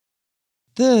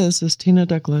This is Tina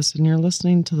Douglas, and you're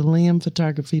listening to the Liam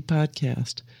Photography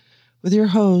Podcast with your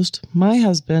host, my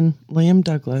husband, Liam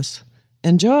Douglas.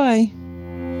 Enjoy!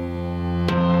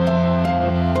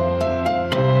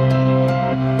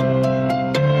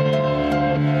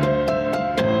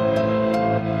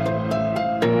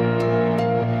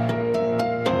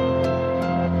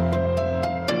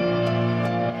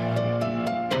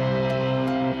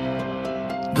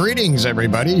 Greetings,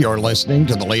 everybody. You're listening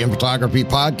to the Liam Photography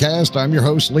Podcast. I'm your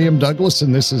host, Liam Douglas,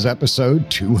 and this is episode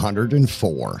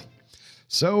 204.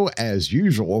 So, as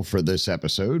usual for this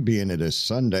episode, being it is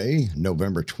Sunday,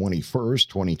 November 21st,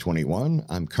 2021,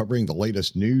 I'm covering the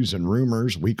latest news and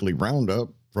rumors weekly roundup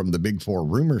from the big four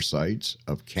rumor sites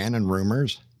of Canon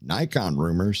rumors, Nikon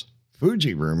rumors,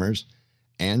 Fuji rumors,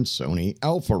 and Sony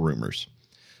Alpha rumors.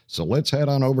 So let's head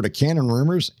on over to Canon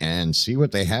rumors and see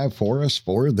what they have for us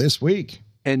for this week.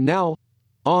 And now,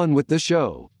 on with the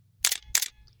show.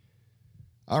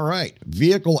 All right,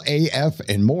 Vehicle AF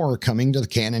and more coming to the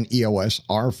Canon EOS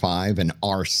R5 and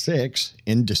R6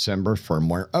 in December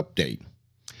firmware update.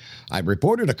 I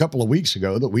reported a couple of weeks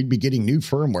ago that we'd be getting new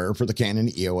firmware for the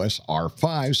Canon EOS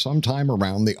R5 sometime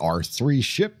around the R3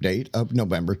 ship date of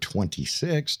November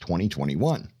 26,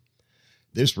 2021.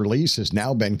 This release has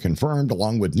now been confirmed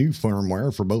along with new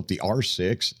firmware for both the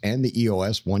R6 and the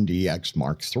EOS 1DX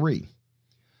Mark III.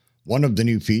 One of the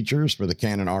new features for the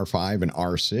Canon R5 and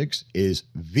R6 is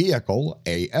Vehicle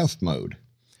AF mode.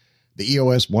 The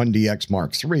EOS 1DX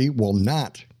Mark III will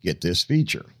not get this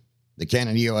feature. The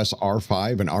Canon EOS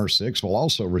R5 and R6 will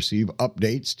also receive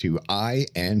updates to eye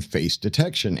and face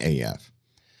detection AF.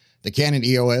 The Canon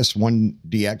EOS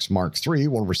 1DX Mark III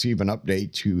will receive an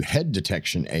update to head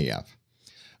detection AF.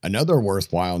 Another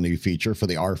worthwhile new feature for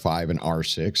the R5 and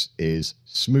R6 is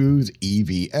smooth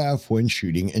EVF when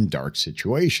shooting in dark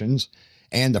situations,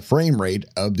 and the frame rate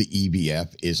of the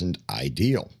EVF isn't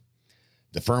ideal.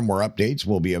 The firmware updates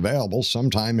will be available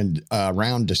sometime in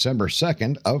around December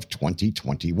 2nd of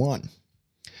 2021.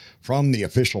 From the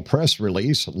official press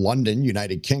release, London,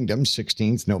 United Kingdom,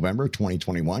 16th November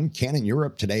 2021, Canon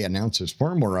Europe today announces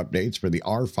firmware updates for the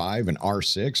R5 and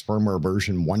R6 firmware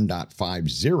version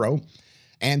 1.50,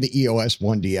 and the EOS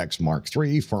 1DX Mark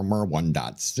III firmware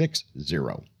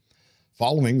 1.60.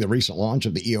 Following the recent launch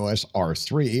of the EOS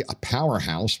R3, a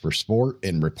powerhouse for sport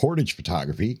and reportage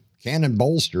photography, Canon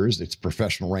bolsters its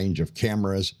professional range of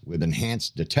cameras with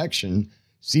enhanced detection,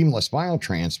 seamless file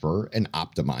transfer, and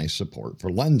optimized support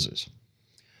for lenses.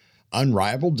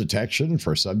 Unrivaled detection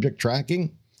for subject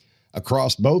tracking.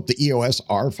 Across both the EOS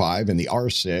R5 and the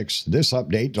R6, this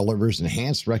update delivers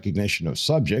enhanced recognition of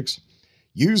subjects.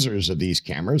 Users of these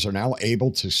cameras are now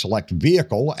able to select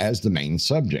vehicle as the main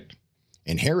subject.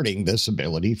 Inheriting this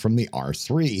ability from the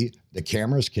R3, the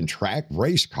cameras can track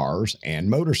race cars and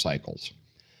motorcycles.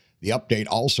 The update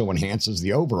also enhances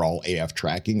the overall AF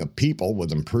tracking of people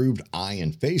with improved eye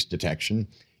and face detection,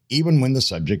 even when the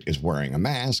subject is wearing a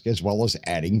mask, as well as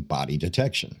adding body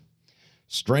detection.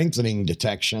 Strengthening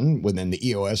detection within the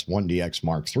EOS 1DX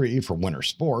Mark III for winter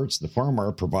sports, the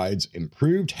firmware provides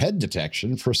improved head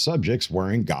detection for subjects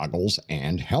wearing goggles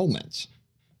and helmets.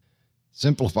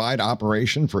 Simplified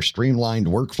operation for streamlined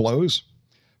workflows.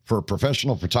 For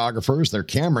professional photographers, their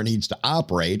camera needs to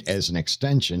operate as an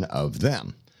extension of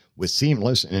them, with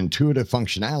seamless and intuitive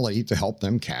functionality to help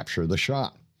them capture the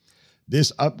shot.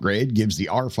 This upgrade gives the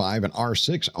R5 and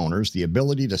R6 owners the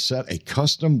ability to set a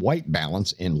custom white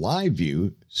balance in live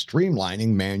view, streamlining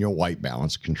manual white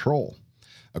balance control.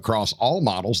 Across all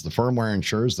models, the firmware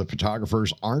ensures the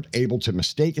photographers aren't able to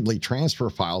mistakenly transfer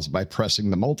files by pressing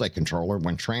the multi-controller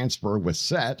when transfer with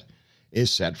set is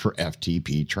set for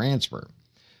FTP transfer.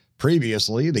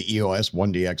 Previously, the EOS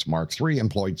 1DX Mark III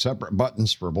employed separate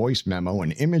buttons for voice memo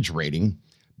and image rating,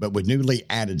 but with newly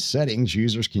added settings,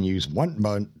 users can use one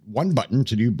button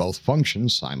to do both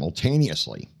functions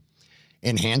simultaneously.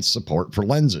 Enhanced support for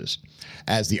lenses.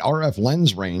 As the RF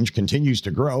lens range continues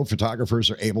to grow, photographers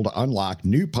are able to unlock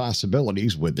new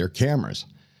possibilities with their cameras.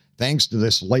 Thanks to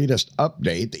this latest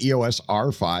update, the EOS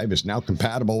R5 is now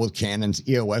compatible with Canon's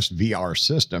EOS VR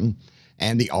system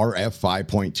and the RF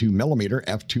 5.2mm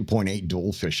f2.8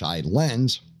 dual fisheye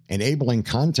lens, enabling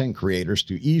content creators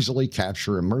to easily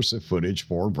capture immersive footage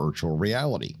for virtual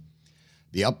reality.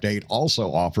 The update also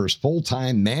offers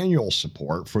full-time manual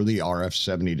support for the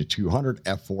RF 70-200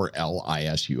 f4L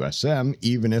ISUSM,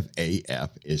 even if AF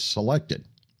is selected.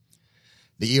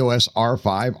 The EOS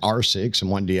R5, R6,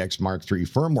 and 1DX Mark III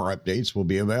firmware updates will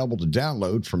be available to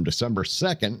download from December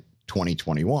 2nd,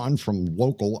 2021 from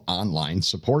local online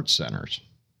support centers.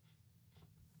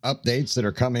 Updates that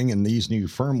are coming in these new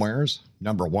firmwares.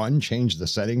 Number 1, change the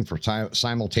setting for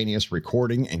simultaneous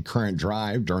recording and current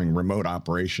drive during remote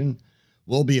operation.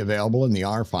 Will be available in the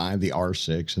R5, the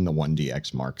R6, and the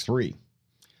 1DX Mark III.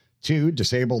 2,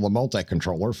 disable the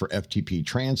multi-controller for FTP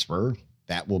transfer.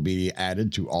 That will be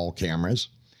added to all cameras.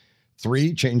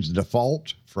 3, change the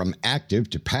default from active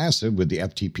to passive with the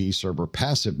FTP server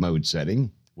passive mode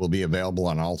setting. Will be available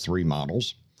on all 3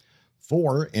 models.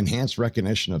 4, enhanced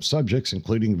recognition of subjects,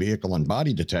 including vehicle and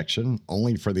body detection,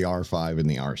 only for the R5 and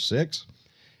the R6.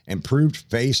 Improved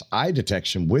face eye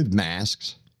detection with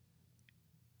masks,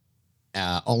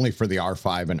 only for the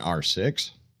R5 and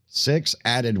R6. 6,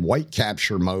 added white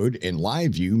capture mode in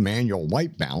live view manual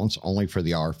white balance, only for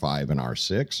the R5 and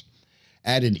R6.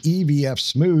 Added EVF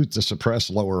smooth to suppress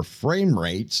lower frame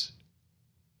rates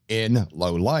in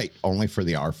low light, only for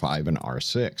the R5 and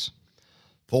R6.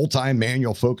 Full-time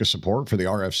manual focus support for the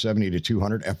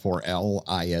RF70-200 F4L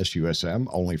IS USM,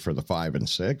 only for the 5 and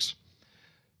 6.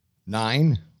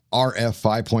 9,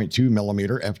 RF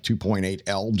 5.2mm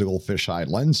f2.8L dual fisheye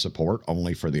lens support,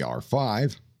 only for the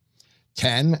R5.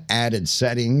 10, added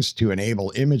settings to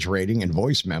enable image rating and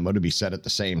voice memo to be set at the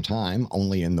same time,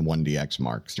 only in the 1DX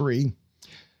Mark III.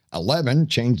 11,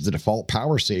 change the default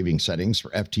power saving settings for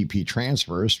FTP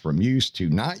transfers from use to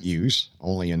not use,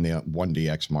 only in the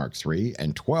 1DX Mark III.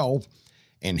 And 12,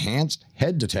 enhanced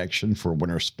head detection for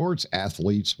winter sports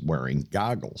athletes wearing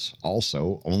goggles,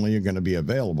 also only going to be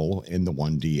available in the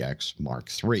 1DX Mark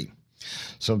III.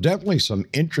 So definitely some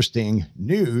interesting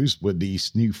news with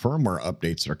these new firmware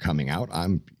updates that are coming out.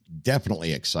 I'm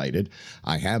definitely excited.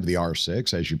 I have the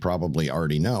R6, as you probably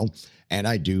already know, and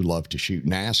I do love to shoot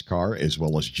NASCAR as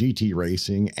well as GT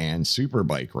racing and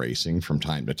superbike racing from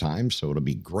time to time. So it'll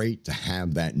be great to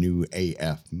have that new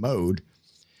AF mode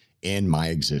in my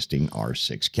existing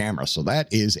R6 camera. So that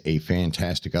is a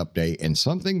fantastic update and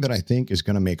something that I think is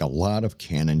going to make a lot of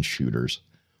Canon shooters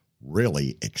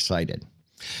really excited.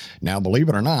 Now, believe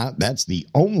it or not, that's the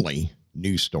only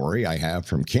news story I have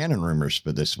from Canon Rumors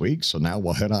for this week. So now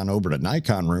we'll head on over to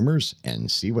Nikon Rumors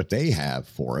and see what they have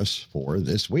for us for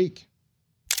this week.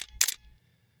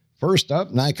 First up,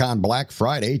 Nikon Black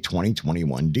Friday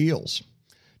 2021 deals.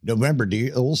 November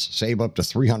deals save up to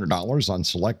 $300 on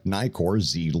select Nikkor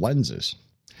Z lenses.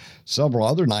 Several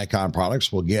other Nikon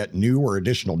products will get new or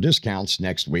additional discounts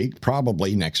next week,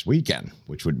 probably next weekend,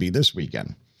 which would be this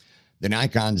weekend. The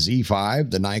Nikon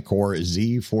Z5, the Nikkor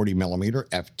Z 40mm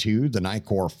f2, the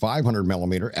Nikkor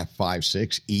 500mm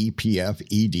f5.6 EPF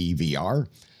ED VR,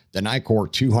 the Nikkor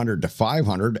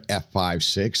 200-500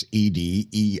 f5.6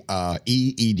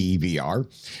 EED VR,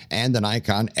 and the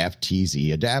Nikon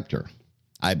FTZ adapter.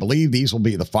 I believe these will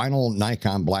be the final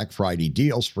Nikon Black Friday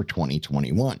deals for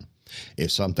 2021.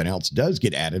 If something else does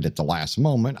get added at the last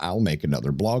moment, I'll make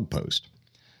another blog post.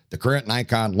 The current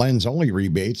Nikon lens-only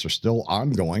rebates are still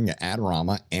ongoing at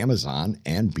Adorama, Amazon,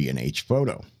 and B&H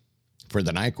Photo. For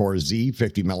the Nikkor Z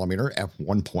 50mm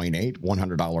f1.8,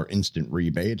 $100 instant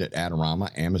rebate at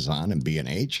Adorama, Amazon, and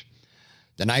B&H.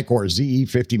 The Nikkor Z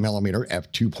 50mm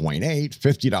f2.8,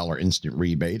 $50 instant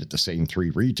rebate at the same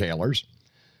 3 retailers.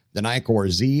 The Nikkor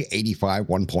Z 85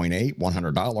 1.8,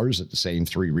 $100 at the same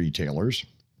 3 retailers.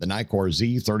 The Nikkor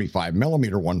Z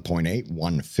 35mm 1.8,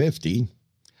 $150.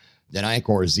 The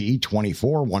Nikkor Z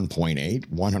 24 1.8,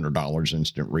 $100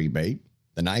 instant rebate.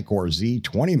 The Nikkor Z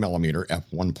 20mm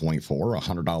f1.4,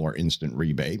 $100 instant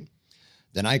rebate.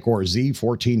 The Nikkor Z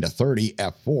 14-30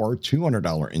 f4,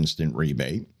 $200 instant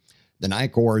rebate. The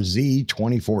Nikkor Z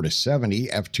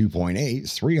 24-70 f2.8,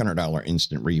 $300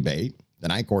 instant rebate. The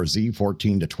Nikkor Z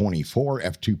 14-24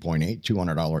 f2.8,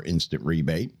 $200 instant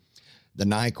rebate. The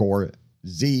Nikkor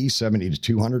Z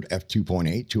 70-200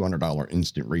 f2.8, $200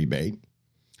 instant rebate.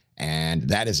 And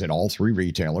that is at all 3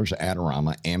 retailers,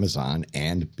 Adorama, Amazon,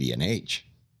 and B&H.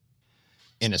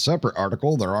 In a separate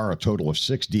article, there are a total of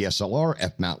 6 DSLR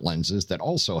f-mount lenses that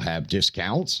also have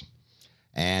discounts.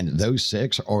 And those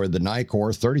 6 are the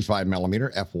Nikkor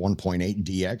 35mm f1.8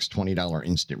 DX, $20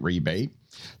 instant rebate.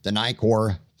 The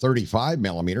Nikkor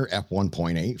 35mm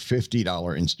f1.8,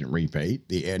 $50 instant rebate.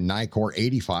 The Nikkor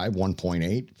 85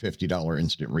 1.8, $50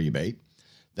 instant rebate.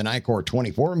 The Nikkor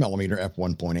 24mm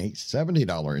f1.8,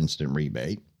 $70 instant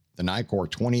rebate. The Nikkor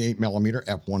 28mm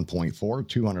f1.4,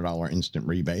 $200 instant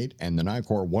rebate. And the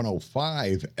Nikkor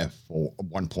 105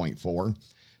 f1.4,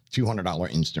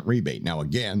 $200 instant rebate. Now,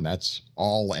 again, that's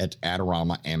all at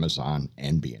Adorama, Amazon,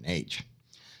 and B&H.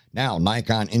 Now,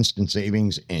 Nikon instant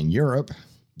savings in Europe,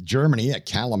 Germany at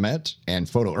Calumet, and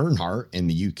Photo Earnhardt in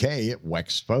the UK at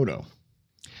Wex Photo.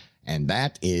 And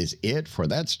that is it for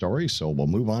that story, so we'll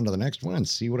move on to the next one and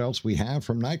see what else we have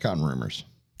from Nikon Rumors.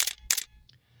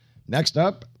 Next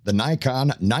up, the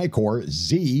Nikon Nikkor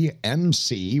Z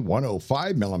MC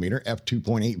 105mm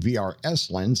f2.8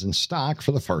 VRS lens in stock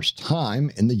for the first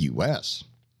time in the U.S.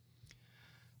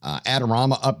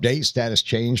 Adorama update, status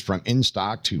changed from in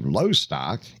stock to low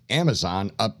stock.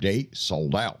 Amazon update,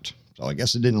 sold out. So I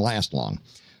guess it didn't last long.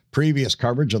 Previous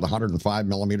coverage of the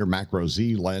 105mm macro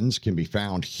Z lens can be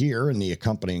found here in the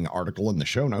accompanying article in the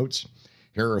show notes.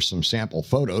 Here are some sample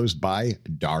photos by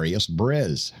Darius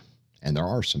Brez. And there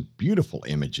are some beautiful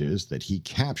images that he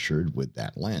captured with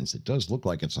that lens. It does look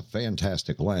like it's a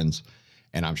fantastic lens.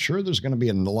 And I'm sure there's going to be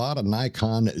a lot of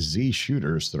Nikon Z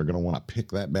shooters that are going to want to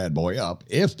pick that bad boy up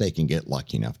if they can get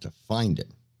lucky enough to find it.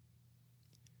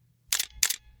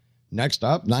 Next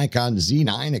up, Nikon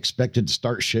Z9 expected to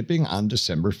start shipping on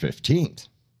December 15th.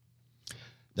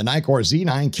 The Nikkor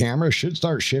Z9 camera should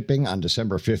start shipping on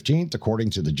December 15th, according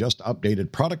to the just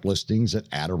updated product listings at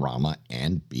Adorama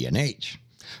and B&H.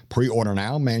 Pre-order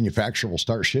now. Manufacturer will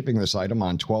start shipping this item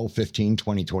on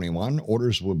 12/15/2021.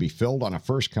 Orders will be filled on a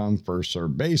first-come,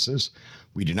 first-served basis.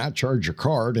 We do not charge your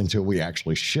card until we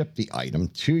actually ship the item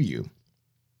to you.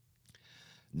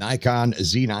 Nikon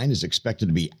Z9 is expected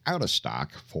to be out of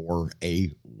stock for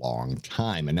a long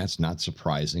time, and that's not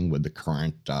surprising with the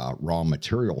current raw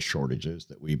material shortages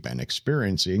that we've been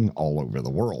experiencing all over the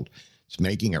world. It's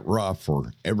making it rough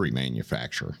for every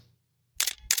manufacturer.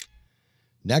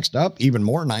 Next up, even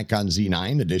more Nikon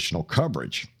Z9 additional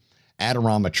coverage.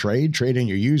 Adorama trade in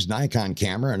your used Nikon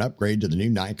camera and upgrade to the new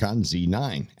Nikon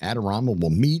Z9. Adorama will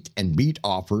meet and beat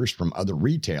offers from other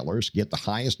retailers. Get the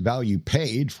highest value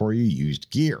paid for your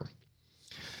used gear.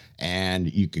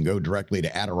 And you can go directly to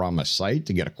Adorama's site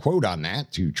to get a quote on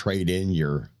that to trade in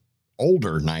your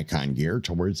older Nikon gear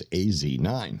towards a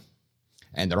Z9.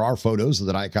 And there are photos of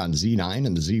the Nikon Z9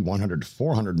 and the Z100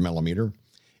 400mm.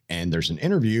 And there's an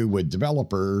interview with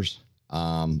developers,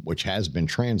 which has been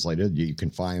translated. You can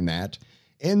find that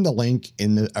in the link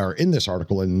in this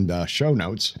article in the show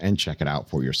notes and check it out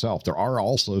for yourself. There are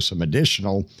also some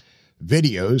additional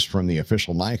videos from the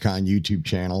official Nikon YouTube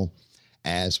channel,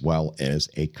 as well as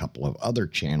a couple of other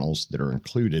channels that are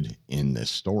included in this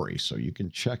story. So you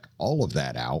can check all of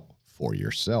that out for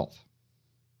yourself.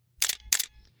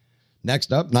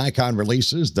 Next up, Nikon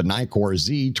releases the Nikkor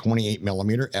Z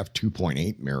 28mm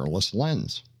f2.8 mirrorless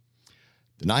lens.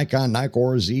 The Nikon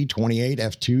Nikkor Z28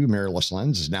 f2 mirrorless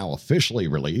lens is now officially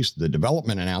released. The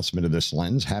development announcement of this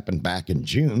lens happened back in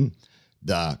June.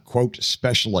 The, quote,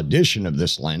 special edition of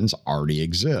this lens already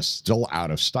exists, still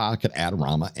out of stock at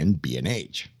Adorama and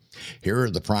B&H. Here are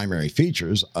the primary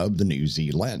features of the new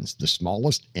Z lens. The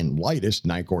smallest and lightest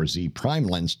Nikkor Z prime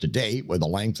lens to date, with a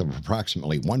length of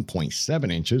approximately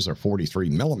 1.7 inches or 43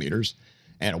 millimeters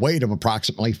and a weight of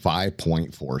approximately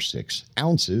 5.46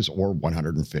 ounces or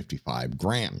 155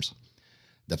 grams.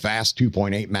 The fast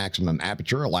 2.8 maximum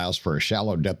aperture allows for a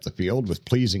shallow depth of field with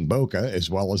pleasing bokeh as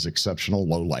well as exceptional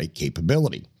low light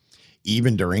capability,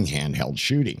 even during handheld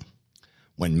shooting.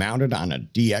 When mounted on a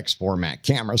DX format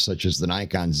camera such as the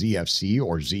Nikon ZFC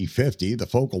or Z50, the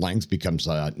focal length becomes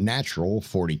a natural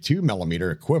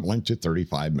 42mm equivalent to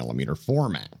 35mm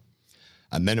format.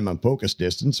 A minimum focus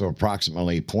distance of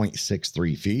approximately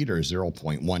 0.63 feet or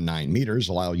 0.19 meters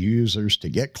allow users to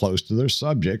get close to their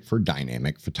subject for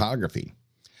dynamic photography.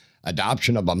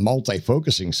 Adoption of a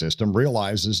multi-focusing system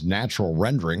realizes natural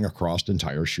rendering across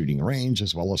entire shooting range,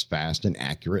 as well as fast and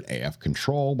accurate AF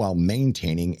control while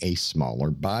maintaining a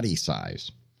smaller body size.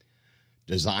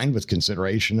 Designed with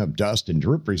consideration of dust and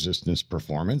drip resistance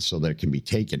performance so that it can be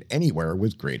taken anywhere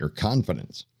with greater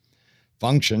confidence.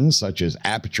 Functions such as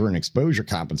aperture and exposure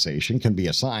compensation can be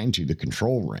assigned to the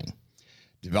control ring.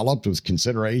 Developed with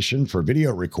consideration for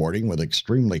video recording with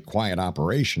extremely quiet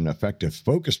operation, effective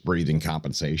focus breathing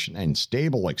compensation, and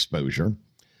stable exposure,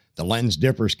 the lens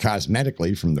differs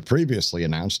cosmetically from the previously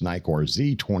announced Nikkor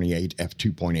Z28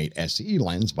 f2.8 SE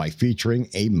lens by featuring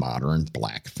a modern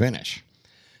black finish.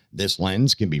 This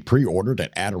lens can be pre-ordered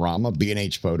at Adorama,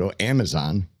 B&H Photo,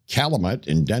 Amazon, Calumet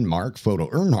in Denmark, Photo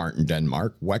Earnhardt in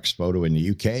Denmark, Wex Photo in the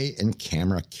UK, and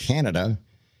Camera Canada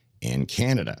in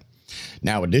Canada.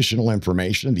 Now, additional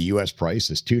information, the U.S. price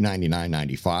is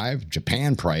 $299.95.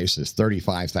 Japan price is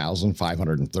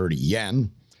 35,530 yen,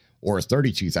 or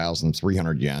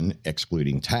 32,300 yen,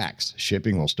 excluding tax.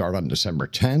 Shipping will start on December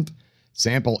 10th.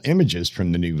 Sample images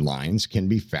from the new lines can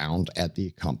be found at the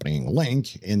accompanying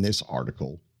link in this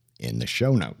article in the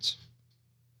show notes.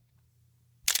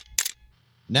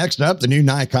 Next up, the new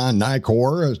Nikon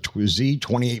Nikkor Z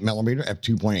 28mm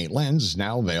f2.8 lens is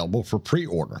now available for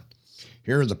pre-order.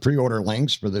 Here are the pre-order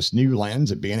links for this new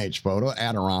lens at B&H Photo,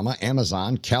 Adorama,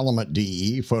 Amazon, Calumet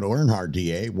DE, Photo Earnhardt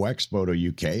DA, Wex Photo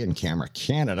UK, and Camera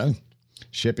Canada.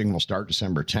 Shipping will start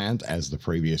December 10th, as the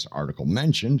previous article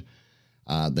mentioned.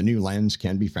 The new lens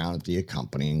can be found at the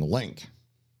accompanying link.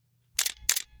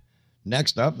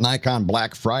 Next up, Nikon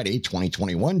Black Friday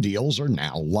 2021 deals are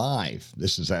now live.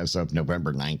 This is as of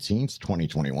November 19th,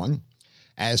 2021.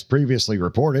 As previously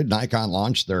reported, Nikon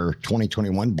launched their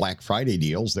 2021 Black Friday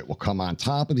deals that will come on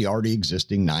top of the already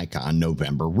existing Nikon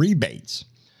November rebates.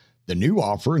 The new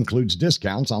offer includes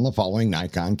discounts on the following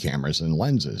Nikon cameras and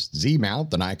lenses.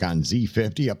 Z-mount, the Nikon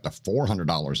Z50 up to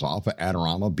 $400 off at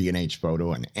Adorama, B&H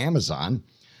Photo, and Amazon.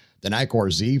 The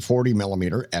Nikkor Z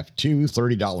 40mm f2,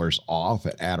 $30 off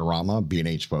at Adorama,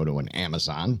 B&H Photo, and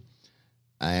Amazon.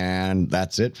 And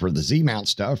that's it for the Z-mount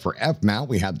stuff. For F-mount,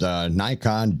 we have the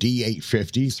Nikon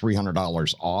D850,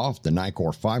 $300 off. The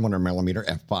Nikkor 500mm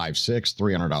f5.6,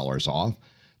 $300 off.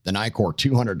 The Nikkor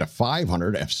 200 to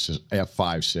 500 f5.6,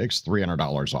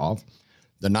 $300 off.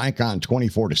 The Nikon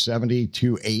 24 to 70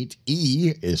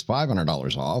 2.8E is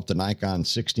 $500 off. The Nikon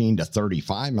 16 to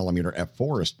 35mm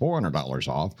f4 is $400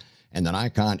 off. And the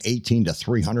Nikon 18 to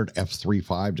 300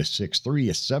 f3.5 to 6.3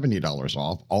 is $70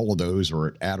 off. All of those are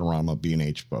at Adorama,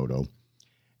 B&H Photo,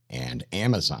 and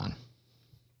Amazon.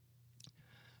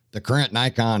 The current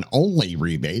Nikon-only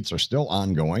rebates are still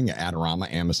ongoing at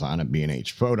Adorama, Amazon, and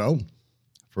B&H Photo.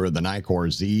 For the Nikkor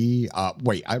Z,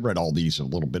 I read all these a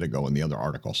little bit ago in the other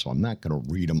article, so I'm not going to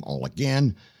read them all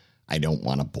again. I don't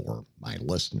want to bore my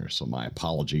listeners, so my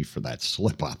apology for that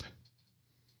slip-up.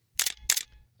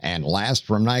 And last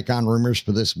from Nikon rumors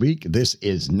for this week, this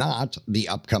is not the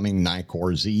upcoming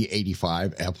Nikkor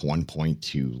Z85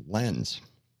 f1.2 lens.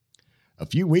 A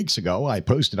few weeks ago, I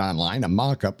posted online a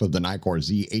mock-up of the Nikkor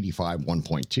Z85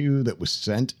 1.2 that was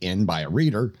sent in by a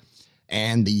reader,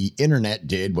 and the internet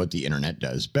did what the internet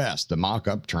does best. The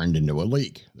mock-up turned into a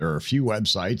leak. There are a few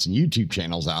websites and YouTube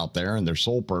channels out there, and their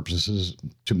sole purpose is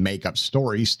to make up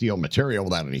stories, steal material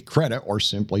without any credit, or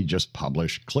simply just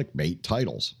publish clickbait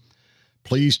titles.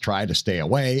 Please try to stay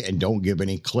away and don't give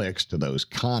any clicks to those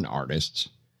con artists.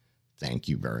 Thank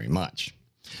you very much.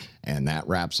 And that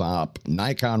wraps up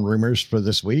Nikon rumors for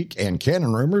this week and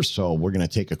Canon rumors, so we're going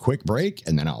to take a quick break,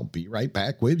 and then I'll be right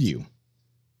back with you.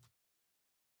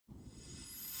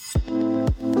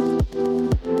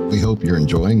 We hope you're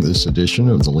enjoying this edition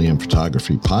of the Liam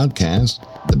Photography Podcast.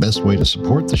 The best way to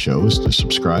support the show is to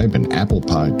subscribe in Apple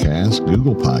Podcasts,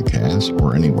 Google Podcasts,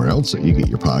 or anywhere else that you get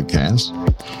your podcasts.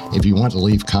 If you want to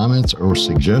leave comments or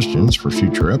suggestions for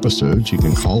future episodes, you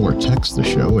can call or text the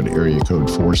show at area code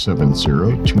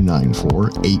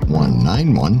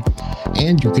 470-294-8191.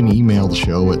 And you can email the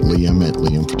show at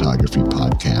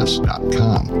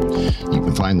liam@liamphotographypodcast.com. You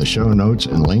can find the show notes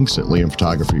and links at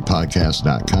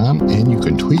liamphotographypodcast.com, and you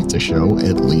can tweet the show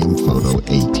at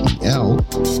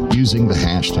liamphotoatl using the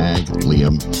hashtag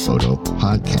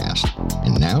liamphotopodcast.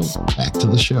 And now, back to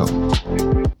the show.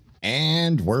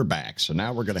 And we're back. So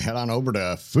now we're going to head on over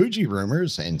to Fuji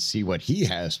Rumors and see what he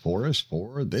has for us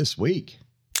for this week.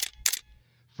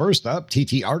 First up,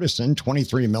 TT Artisan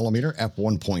 23mm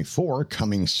f1.4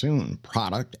 coming soon.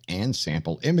 Product and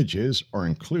sample images are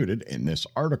included in this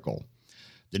article.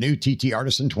 The new TT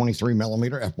Artisan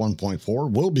 23mm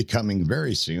f1.4 will be coming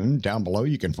very soon. Down below,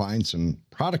 you can find some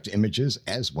product images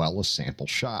as well as sample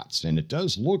shots. And it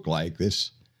does look like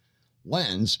this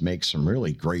lens makes some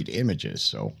really great images.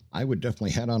 So I would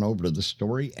definitely head on over to the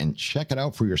story and check it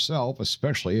out for yourself,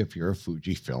 especially if you're a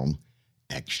Fujifilm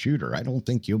X shooter. I don't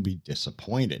think you'll be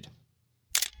disappointed.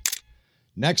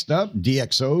 Next up,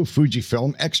 DxO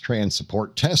Fujifilm X-Trans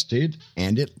support tested,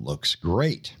 and it looks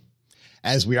great.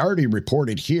 As we already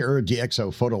reported here,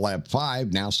 DxO Photolab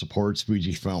 5 now supports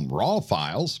Fujifilm RAW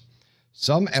files.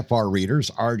 Some FR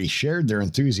readers already shared their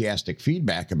enthusiastic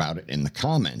feedback about it in the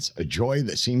comments, a joy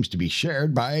that seems to be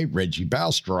shared by Reggie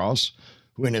Balstros,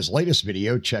 who in his latest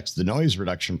video checks the noise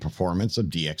reduction performance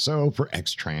of DxO for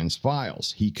X-Trans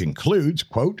files. He concludes,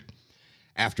 quote,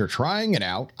 "After trying it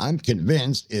out, I'm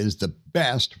convinced it is the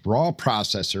best RAW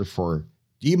processor for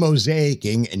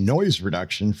demosaicing and noise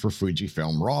reduction for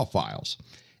Fujifilm RAW files.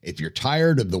 If you're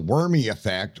tired of the wormy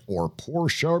effect or poor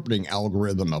sharpening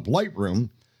algorithm of Lightroom,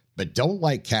 but don't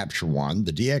like Capture One,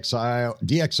 the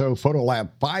DxO Photolab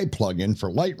 5 plugin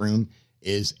for Lightroom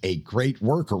is a great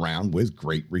workaround with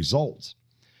great results."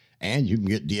 And you can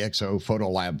get DxO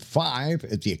Photolab 5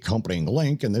 at the accompanying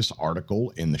link in this article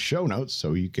in the show notes,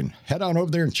 so you can head on over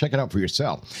there and check it out for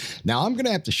yourself. Now, I'm going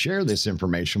to have to share this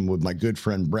information with my good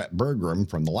friend Brett Bergram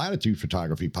from the Latitude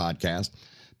Photography Podcast,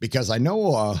 because I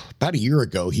know about a year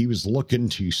ago he was looking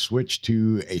to switch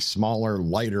to a smaller,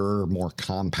 lighter, more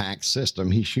compact system.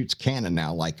 He shoots Canon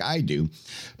now like I do,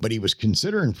 but he was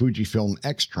considering Fujifilm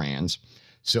X-Trans,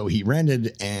 so he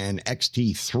rented an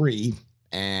XT3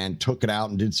 and took it out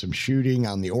and did some shooting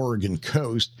on the Oregon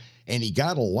coast. And he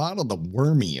got a lot of the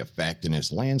wormy effect in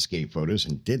his landscape photos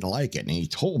and didn't like it. And he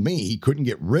told me he couldn't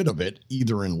get rid of it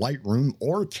either in Lightroom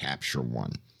or Capture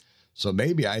One. So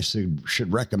maybe I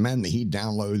should recommend that he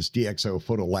downloads DxO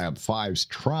Photolab 5's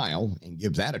trial and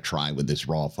give that a try with his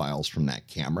raw files from that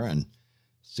camera and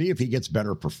see if he gets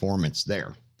better performance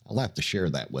there. I'll have to share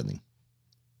that with him.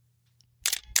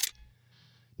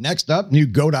 Next up, new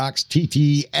Godox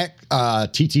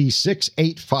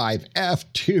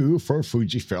TT685F2 for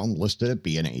Fujifilm listed at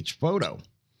B&H Photo.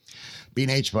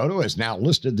 B&H Photo has now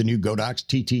listed the new Godox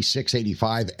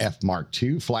TT685F Mark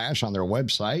II flash on their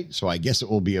website, so I guess it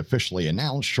will be officially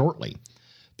announced shortly.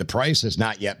 The price has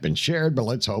not yet been shared, but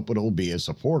let's hope it will be as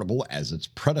affordable as its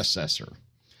predecessor.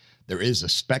 There is a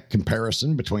spec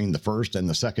comparison between the first and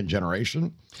the second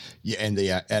generation, and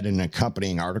at an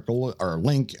accompanying article or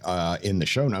link in the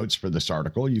show notes for this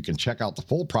article, you can check out the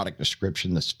full product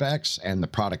description, the specs, and the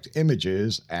product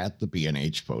images at the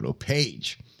B&H Photo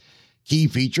page. Key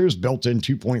features: built-in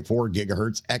 2.4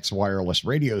 gigahertz X wireless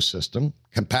radio system,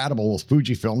 compatible with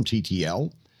Fujifilm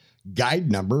TTL,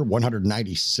 guide number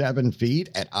 197 feet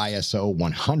at ISO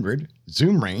 100,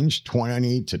 zoom range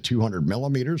 20 to 200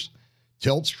 millimeters,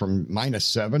 tilts from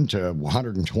 -7 to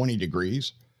 120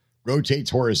 degrees,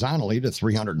 rotates horizontally to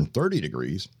 330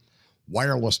 degrees,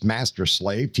 wireless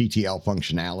master-slave TTL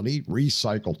functionality,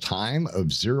 recycle time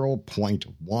of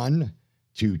 0.1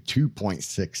 to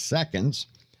 2.6 seconds,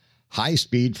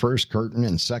 high-speed first curtain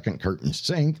and second curtain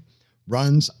sync,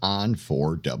 runs on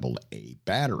 4 AA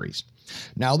batteries.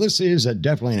 Now, this is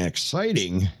definitely an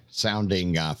exciting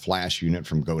sounding flash unit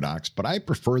from Godox, but I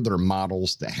prefer their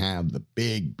models that have the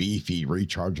big, beefy,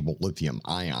 rechargeable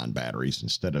lithium-ion batteries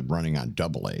instead of running on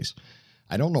AA's.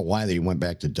 I don't know why they went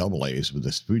back to AA's with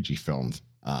this Fujifilm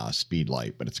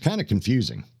Speedlight, but it's kind of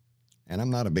confusing, and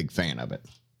I'm not a big fan of it.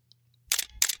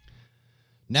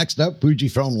 Next up,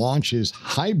 Fujifilm launches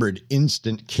hybrid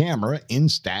instant camera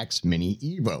Instax Mini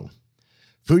Evo.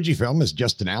 Fujifilm has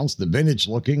just announced the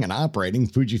vintage-looking and operating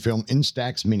Fujifilm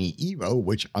Instax Mini Evo,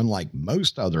 which, unlike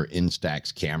most other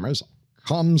Instax cameras,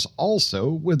 comes also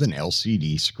with an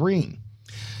LCD screen.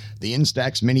 The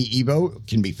Instax Mini Evo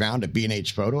can be found at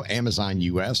B&H Photo, Amazon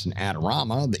US, and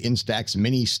Adorama. The Instax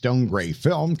Mini Stone Gray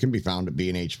Film can be found at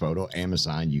B&H Photo,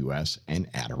 Amazon US,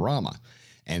 and Adorama.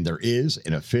 And there is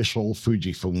an official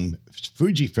Fujifilm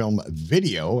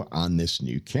video on this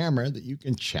new camera that you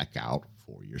can check out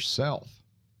for yourself.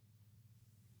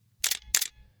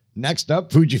 Next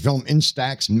up, Fujifilm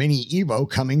Instax Mini Evo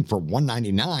coming for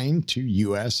 $199 to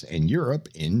US and Europe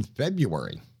in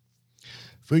February.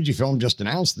 Fujifilm just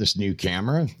announced this new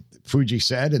camera. Fuji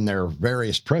said in their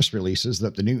various press releases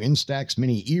that the new Instax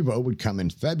Mini Evo would come in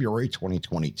February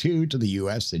 2022 to the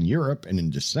US and Europe, and in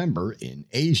December in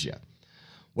Asia.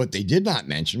 What they did not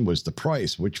mention was the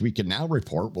price, which we can now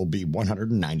report will be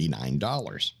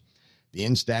 $199. The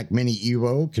Instax Mini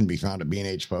Evo can be found at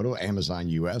B&H Photo, Amazon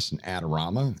US, and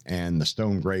Adorama, and the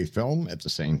Stone Gray Film at the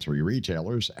same 3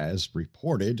 retailers as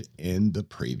reported in the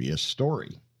previous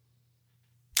story.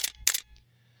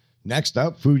 Next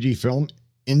up, Fujifilm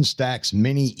Instax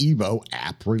Mini Evo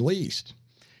app released.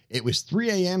 It was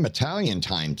 3 a.m. Italian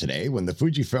time today when the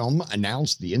Fujifilm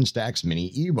announced the Instax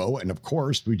Mini Evo, and of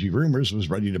course, Fuji Rumors was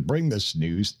ready to bring this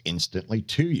news instantly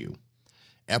to you.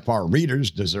 FR readers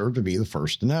deserve to be the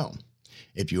first to know.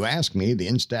 If you ask me, the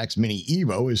Instax Mini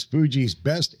Evo is Fuji's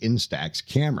best Instax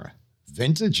camera.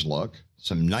 Vintage look,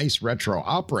 some nice retro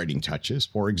operating touches,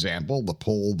 for example, the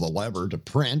pull the lever to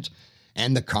print,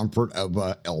 and the comfort of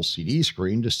a LCD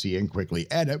screen to see and quickly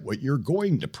edit what you're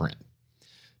going to print.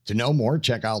 To know more,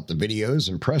 check out the videos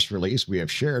and press release we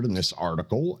have shared in this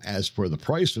article. As for the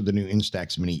price of the new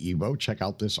Instax Mini Evo, check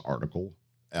out this article,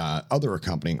 other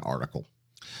accompanying article.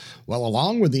 Well,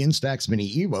 along with the Instax Mini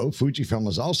Evo, Fujifilm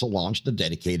has also launched a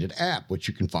dedicated app, which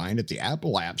you can find at the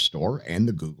Apple App Store and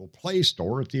the Google Play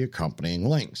Store at the accompanying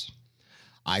links.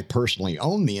 I personally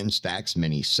own the Instax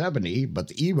Mini 70, but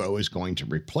the Evo is going to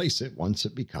replace it once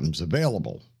it becomes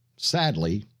available.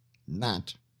 Sadly,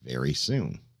 not very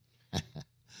soon.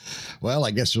 Well,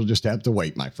 I guess you'll just have to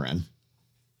wait, my friend.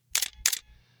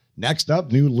 Next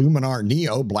up, new Luminar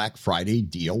Neo Black Friday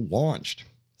deal launched.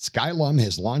 Skylum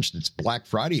has launched its Black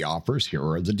Friday offers. Here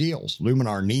are the deals.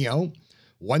 Luminar Neo,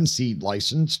 1-seat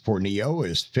license for Neo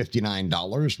is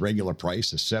 $59. Regular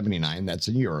price is $79. That's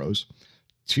in euros.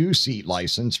 2-seat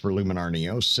license for Luminar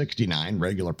Neo, $69.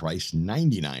 Regular price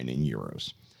 $99 in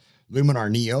euros.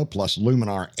 Luminar Neo plus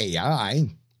Luminar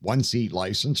AI, 1-seat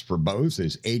license for both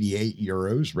is 88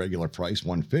 euros, regular price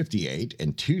 158,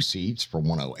 and 2 seats for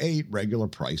 108, regular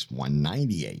price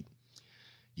 198.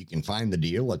 You can find the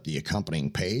deal at the accompanying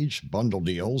page, bundle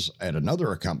deals at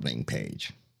another accompanying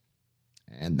page.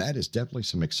 And that is definitely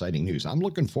some exciting news. I'm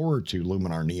looking forward to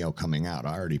Luminar Neo coming out.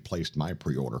 I already placed my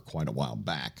pre-order quite a while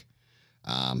back.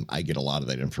 I get a lot of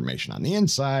that information on the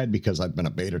inside because I've been a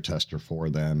beta tester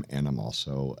for them, and I'm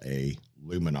also a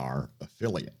Luminar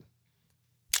affiliate.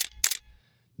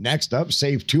 Next up,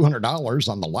 save $200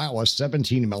 on the Laowa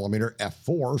 17mm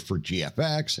f4 for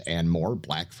GFX and more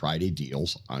Black Friday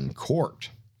deals uncorked.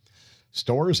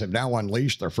 Stores have now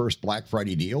unleashed their first Black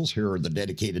Friday deals. Here are the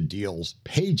dedicated deals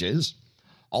pages.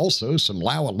 Also, some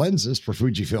Laowa lenses for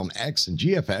Fujifilm X and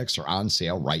GFX are on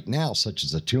sale right now, such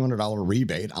as a $200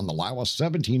 rebate on the Laowa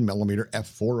 17mm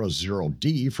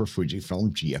f4.0D for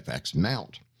Fujifilm GFX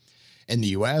mount. In the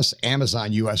U.S.,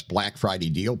 Amazon U.S. Black Friday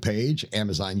deal page,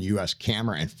 Amazon U.S.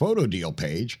 camera and photo deal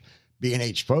page,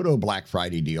 B&H Photo Black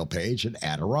Friday deal page, and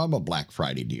Adorama Black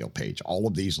Friday deal page. All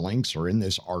of these links are in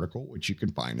this article, which you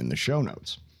can find in the show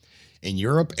notes. In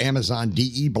Europe, Amazon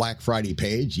DE Black Friday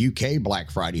page, UK Black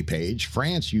Friday page,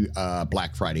 France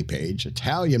Black Friday page,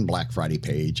 Italian Black Friday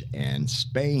page, and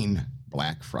Spain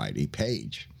Black Friday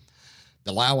page.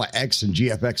 The Laowa X and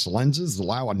GFX lenses, the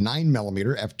Laowa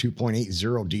 9mm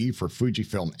f2.80D for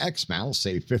Fujifilm X mount,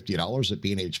 save $50 at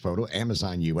B&H Photo,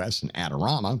 Amazon US, and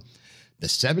Adorama. The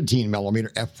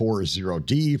 17mm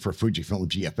f4.0D for Fujifilm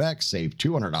GFX, save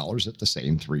 $200 at the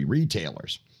same three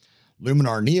retailers.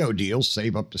 Luminar Neo deals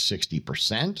save up to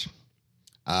 60%.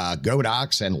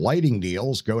 Godox and lighting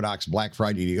deals, Godox Black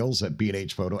Friday deals at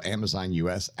B&H Photo, Amazon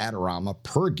US, Adorama,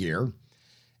 PerGear,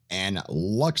 and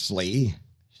Luxley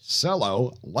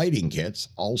Cello lighting kits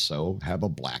also have a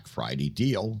Black Friday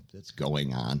deal that's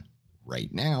going on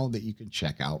right now that you can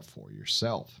check out for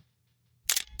yourself.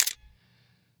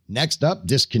 Next up,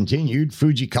 discontinued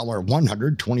Fujicolor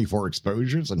 124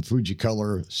 exposures and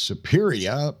Fujicolor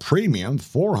Superia Premium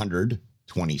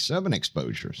 427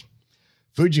 exposures.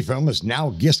 Fujifilm has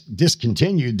now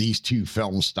discontinued these two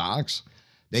film stocks.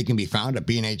 They can be found at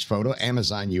B&H Photo,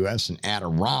 Amazon US, and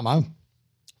Adorama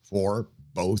for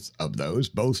both of those.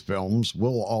 Both films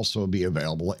will also be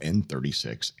available in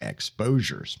 36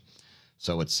 exposures.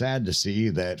 So it's sad to see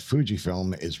that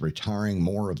Fujifilm is retiring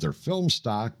more of their film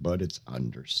stock, but it's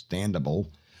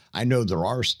understandable. I know there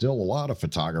are still a lot of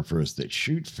photographers that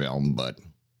shoot film, but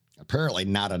apparently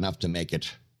not enough to make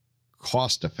it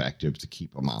cost effective to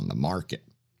keep them on the market.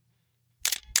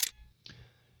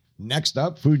 Next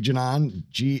up, Fujinon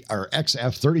XF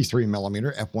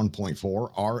 33mm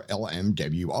f1.4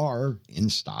 RLMWR in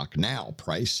stock now,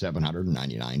 price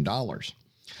 $799.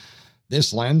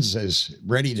 This lens is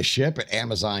ready to ship at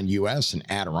Amazon US and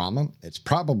Adorama. It's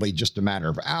probably just a matter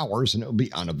of hours and it will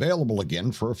be unavailable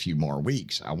again for a few more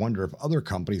weeks. I wonder if other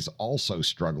companies also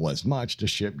struggle as much to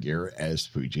ship gear as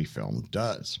Fujifilm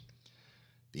does.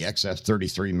 The XF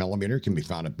 33mm can be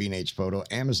found at B&H Photo,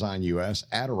 Amazon US,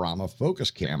 Adorama,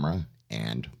 Focus Camera,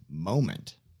 and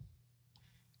Moment.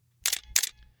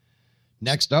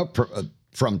 Next up,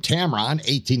 from Tamron,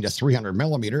 18 to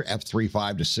 300mm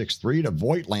f3.5 to 6.3 to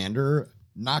Voigtlander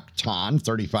Nocton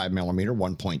 35mm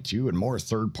 1.2 and more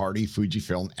third-party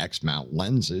Fujifilm X mount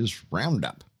lenses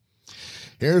roundup.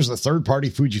 Here's the third-party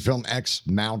Fujifilm X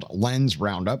mount lens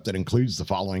roundup that includes the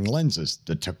following lenses: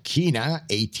 the Tokina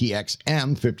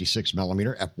ATX-M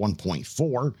 56mm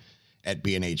f1.4 at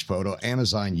B&H Photo,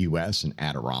 Amazon US, and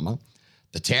Adorama.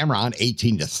 The Tamron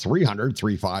 18 to 300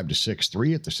 3.5 to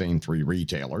 6.3 at the same three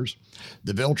retailers.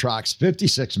 The Viltrox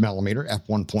 56mm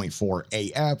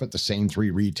f1.4 AF at the same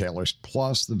three retailers,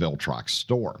 plus the Viltrox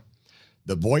store.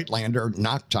 The Voigtlander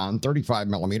Nocton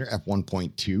 35mm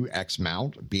f1.2 X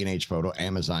mount, B&H Photo,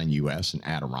 Amazon US, and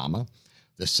Adorama.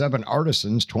 The 7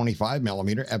 Artisans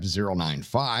 25mm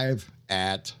f0.95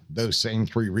 at those same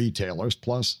three retailers,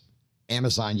 plus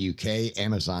Amazon UK,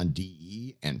 Amazon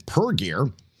DE, and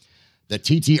PerGear. The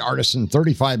TT Artisan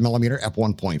 35mm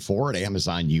f1.4 at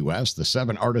Amazon US. The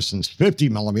 7 Artisans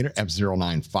 50mm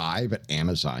f0.95 at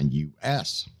Amazon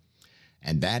US.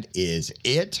 And that is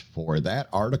it for that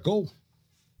article.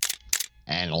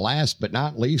 And last but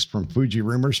not least, from Fuji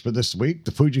Rumors for this week,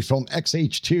 the Fujifilm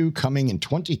X-H2 coming in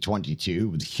 2022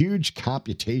 with huge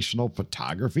computational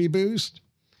photography boost.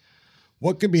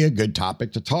 What could be a good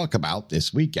topic to talk about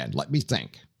this weekend? Let me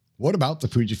think. What about the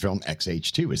Fujifilm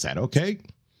X-H2? Is that okay?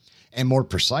 And more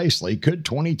precisely, could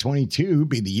 2022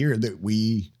 be the year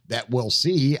that we'll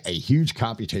see a huge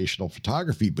computational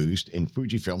photography boost in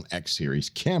Fujifilm X series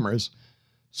cameras,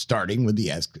 starting with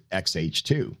the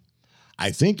X-H2? I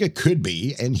think it could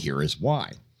be, and here is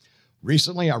why.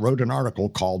 Recently, I wrote an article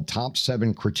called Top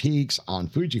 7 Critiques on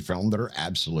Fujifilm that are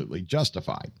absolutely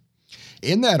justified.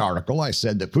 In that article, I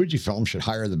said that Fujifilm should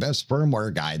hire the best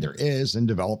firmware guy there is and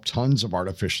develop tons of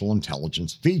artificial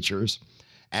intelligence features,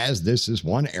 as this is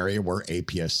one area where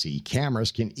APS-C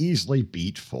cameras can easily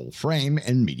beat full frame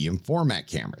and medium format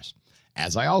cameras.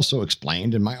 As I also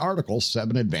explained in my article,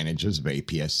 7 advantages of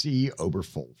APS-C over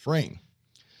full frame.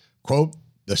 Quote,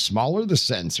 the smaller the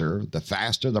sensor, the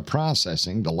faster the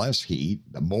processing, the less heat,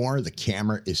 the more the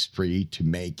camera is free to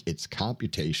make its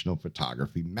computational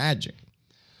photography magic.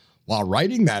 While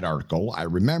writing that article, I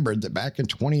remembered that back in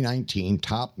 2019,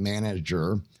 top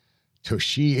manager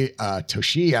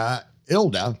Toshiya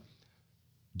Ilda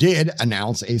did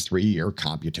announce a 3-year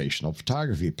computational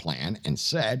photography plan and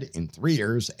said in 3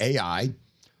 years, AI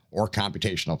or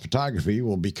computational photography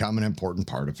will become an important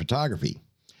part of photography.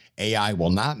 AI will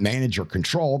not manage or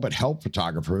control, but help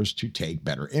photographers to take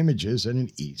better images in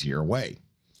an easier way.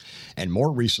 And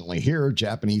more recently here,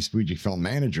 Japanese Fujifilm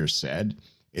managers said,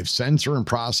 if sensor and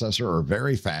processor are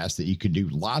very fast, that you could do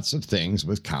lots of things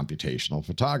with computational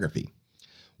photography.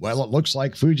 Well, it looks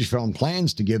like Fujifilm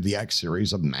plans to give the X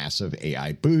series a massive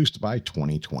AI boost by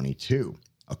 2022,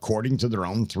 according to their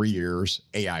own 3 years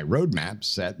AI roadmap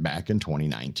set back in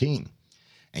 2019.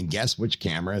 And guess which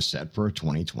camera is set for a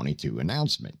 2022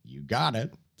 announcement? You got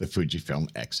it, the Fujifilm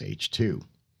X-H2.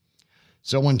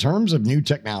 So in terms of new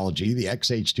technology, the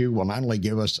X-H2 will not only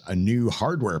give us a new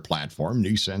hardware platform,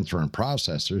 new sensor and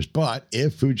processors, but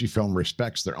if Fujifilm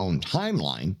respects their own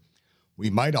timeline, we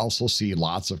might also see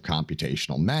lots of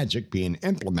computational magic being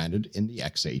implemented in the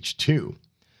X-H2.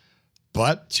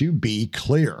 But to be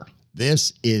clear,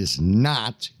 this is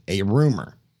not a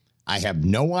rumor. I have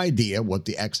no idea what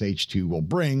the X-H2 will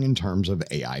bring in terms of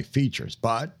AI features,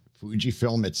 but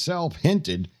Fujifilm itself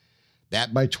hinted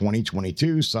that by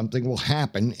 2022, something will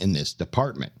happen in this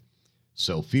department.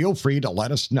 So feel free to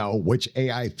let us know which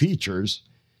AI features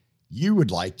you would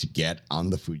like to get on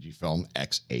the Fujifilm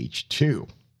X-H2.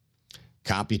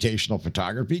 Computational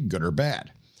photography, good or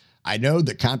bad? I know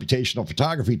that computational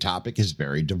photography topic is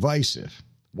very divisive.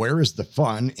 Where is the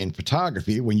fun in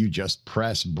photography when you just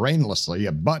press brainlessly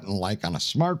a button like on a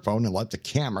smartphone and let the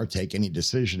camera take any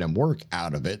decision and work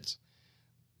out of its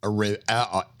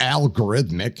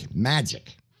algorithmic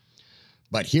magic?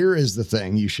 But here is the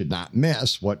thing you should not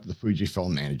miss, what the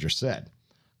Fujifilm manager said.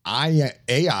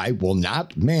 AI will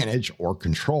not manage or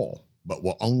control, but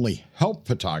will only help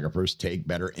photographers take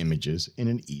better images in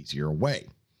an easier way.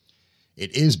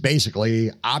 It is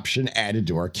basically option added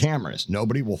to our cameras.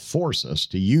 Nobody will force us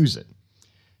to use it.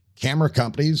 Camera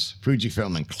companies,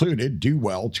 Fujifilm included, do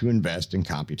well to invest in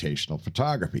computational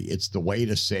photography. It's the way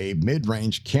to save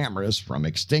mid-range cameras from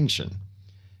extinction.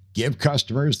 Give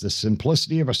customers the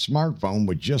simplicity of a smartphone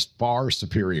with just far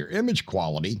superior image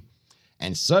quality,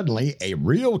 and suddenly a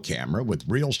real camera with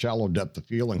real shallow depth of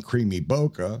field and creamy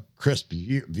bokeh, crisp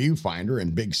viewfinder,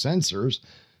 and big sensors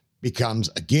becomes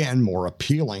again more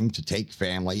appealing to take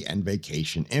family and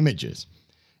vacation images,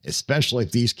 especially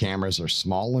if these cameras are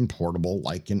small and portable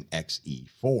like an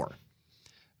XE4.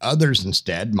 Others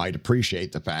instead might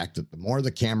appreciate the fact that the more the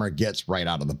camera gets right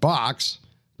out of the box,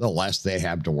 the less they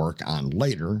have to work on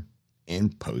later in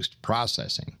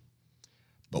post-processing.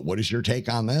 But what is your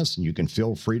take on this? And you can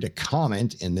feel free to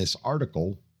comment in this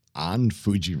article on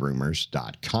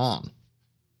FujiRumors.com.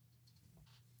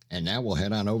 And now we'll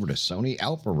head on over to Sony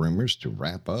Alpha Rumors to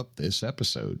wrap up this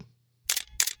episode.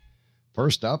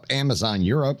 First up, Amazon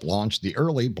Europe launched the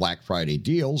early Black Friday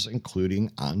deals,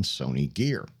 including on Sony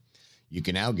gear. You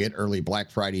can now get early Black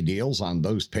Friday deals on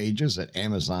those pages at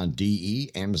Amazon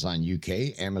DE, Amazon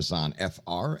UK, Amazon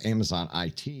FR, Amazon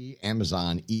IT,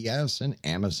 Amazon ES, and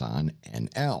Amazon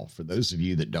NL. For those of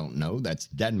you that don't know, that's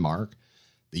Denmark,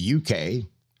 the UK,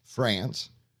 France,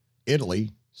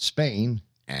 Italy, Spain,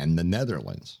 and the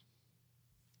Netherlands.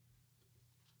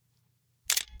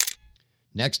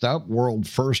 Next up, world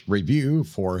first review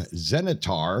for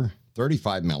Zenitar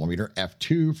 35mm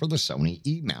f2 for the Sony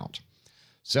E-mount.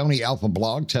 Sony Alpha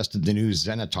Blog tested the new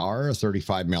Zenitar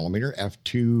 35mm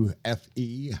f2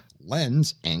 FE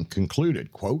lens and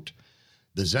concluded, quote,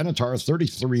 the Zenitar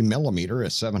 33mm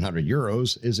at 700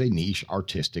 euros is a niche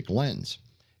artistic lens.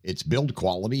 Its build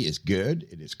quality is good,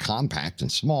 it is compact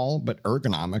and small, but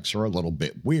ergonomics are a little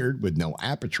bit weird with no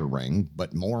aperture ring,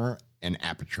 but more an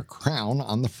aperture crown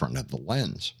on the front of the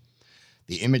lens.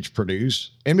 The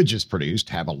images produced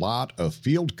have a lot of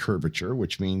field curvature,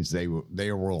 which means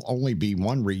there will only be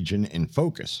one region in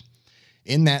focus.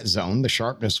 In that zone, the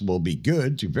sharpness will be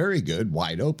good to very good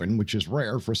wide open, which is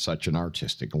rare for such an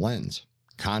artistic lens.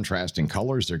 Contrast and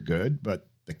colors are good, but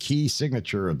the key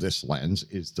signature of this lens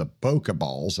is the bokeh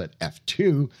balls at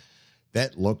f2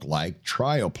 that look like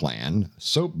Trioplan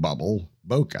soap bubble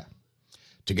bokeh.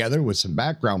 Together with some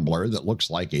background blur that looks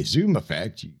like a zoom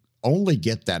effect, you only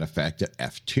get that effect at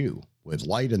f2, with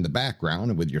light in the background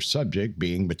and with your subject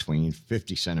being between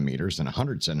 50 centimeters and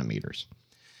 100 centimeters.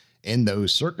 In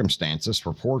those circumstances,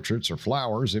 for portraits or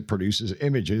flowers, it produces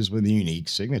images with a unique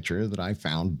signature that I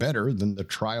found better than the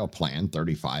Trial Plan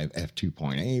 35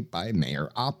 f2.8 by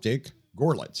Mayer Optic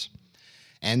Gorlitz,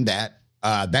 and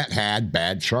that had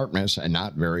bad sharpness and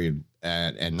not very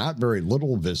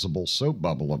little visible soap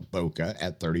bubble of bokeh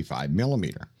at 35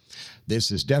 millimeter.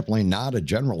 This is definitely not a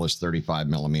generalist 35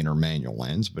 millimeter manual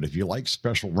lens, but if you like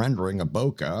special rendering of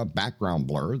bokeh, background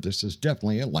blur, this is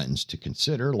definitely a lens to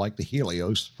consider, like the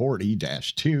Helios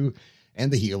 40-2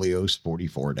 and the Helios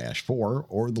 44-4,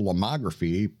 or the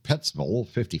Lomography Petzval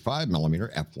 55 millimeter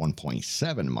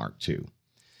f1.7 Mark II.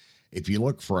 If you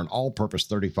look for an all-purpose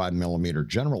 35 millimeter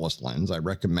generalist lens, I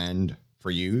recommend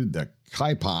for you the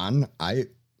Kaipon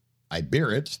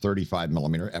Iberit 35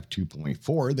 millimeter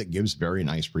f2.4 that gives very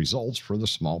nice results for the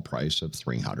small price of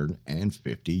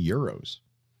 350 euros.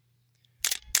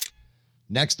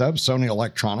 Next up, Sony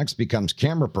Electronics becomes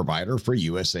camera provider for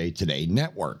USA Today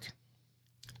Network.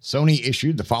 Sony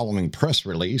issued the following press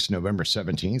release November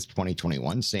 17th,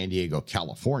 2021, San Diego,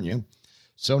 California.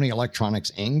 Sony Electronics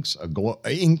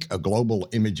Inc., a global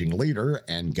imaging leader,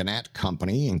 and Gannett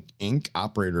Company, Inc.,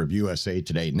 operator of USA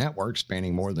Today Network,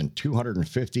 spanning more than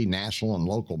 250 national and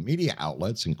local media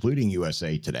outlets, including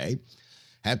USA Today,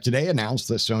 have today announced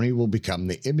that Sony will become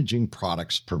the imaging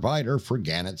products provider for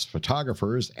Gannett's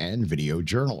photographers and video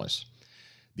journalists.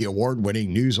 The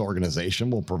award-winning news organization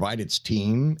will provide its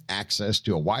team access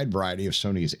to a wide variety of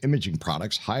Sony's imaging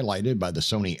products, highlighted by the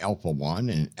Sony Alpha 1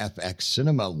 and FX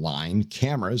Cinema line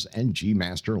cameras and G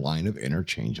Master line of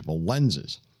interchangeable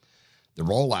lenses. The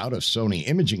rollout of Sony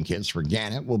imaging kits for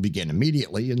Gannett will begin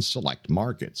immediately in select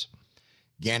markets.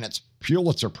 Gannett's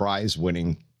Pulitzer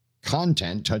Prize-winning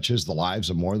content touches the lives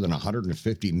of more than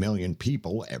 150 million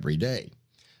people every day.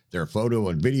 Their photo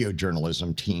and video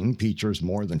journalism team features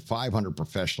more than 500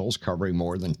 professionals covering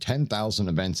more than 10,000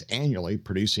 events annually,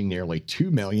 producing nearly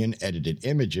 2 million edited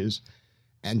images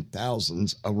and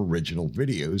thousands of original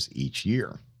videos each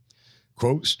year.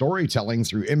 Quote, storytelling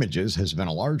through images has been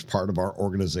a large part of our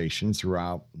organization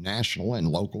throughout national and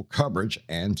local coverage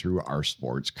and through our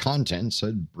sports content,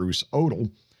 said Bruce Odell,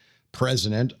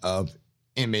 president of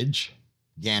Image,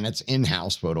 Gannett's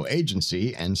in-house photo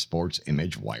agency and sports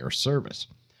image wire service.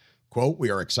 Quote,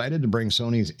 we are excited to bring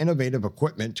Sony's innovative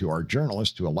equipment to our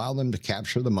journalists to allow them to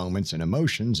capture the moments and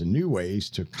emotions in new ways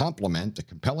to complement the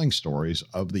compelling stories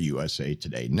of the USA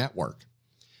Today network.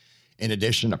 In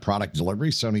addition to product delivery,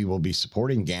 Sony will be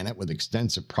supporting Gannett with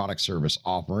extensive product service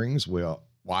offerings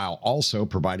while also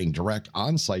providing direct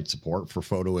on-site support for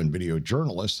photo and video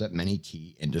journalists at many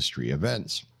key industry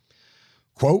events.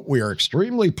 Quote, we are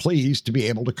extremely pleased to be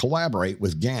able to collaborate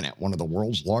with Gannett, one of the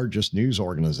world's largest news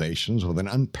organizations with an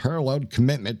unparalleled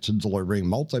commitment to delivering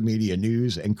multimedia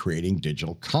news and creating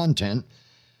digital content,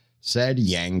 said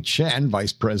Yang Chen,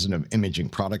 Vice President of Imaging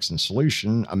Products and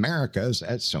Solution Americas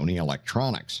at Sony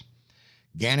Electronics.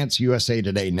 Gannett's USA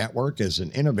Today Network is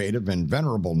an innovative and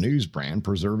venerable news brand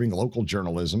preserving local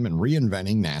journalism and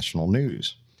reinventing national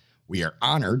news. We are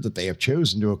honored that they have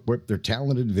chosen to equip their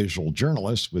talented visual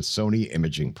journalists with Sony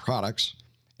imaging products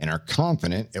and are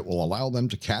confident it will allow them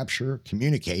to capture,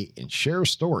 communicate, and share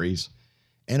stories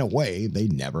in a way they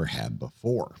never have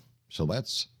before. So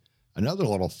that's another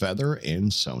little feather in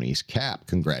Sony's cap.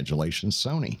 Congratulations,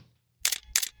 Sony.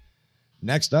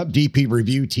 Next up, DP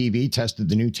Review TV tested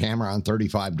the new Tamron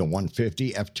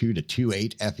 35-150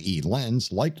 f2.28 FE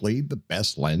lens, likely the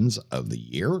best lens of the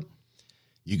year.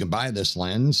 You can buy this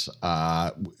lens, you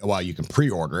can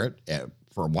pre-order it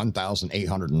for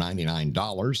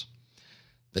 $1,899.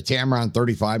 The Tamron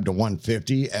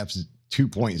 35-150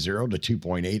 f2.0 to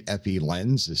 2.8 FE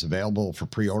lens is available for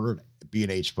pre-order at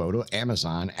B&H Photo,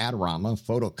 Amazon, Adorama,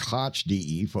 Photo Koch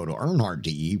DE, Photo Earnhardt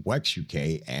DE, Wex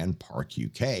UK, and Park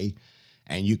UK.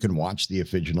 And you can watch the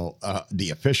official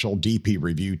DP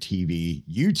Review TV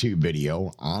YouTube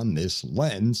video on this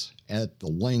lens at the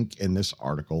link in this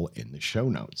article in the show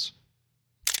notes.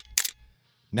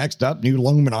 Next up, new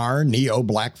Luminar Neo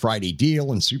Black Friday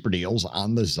deal and super deals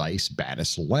on the Zeiss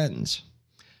Batis lens.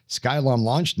 Skylum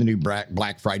launched the new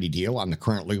Black Friday deal on the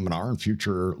current Luminar and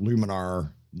future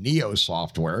Luminar Neo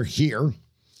software here.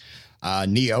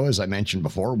 Neo, as I mentioned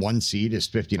before, one seat is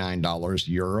 $59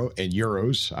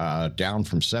 euros, down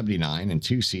from $79, and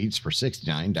two seats for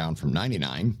 $69, down from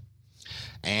 $99.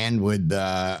 And with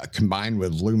combined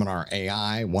with Luminar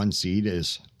AI, one seat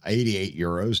is 88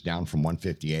 euros, down from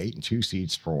 158, and two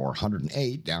seats for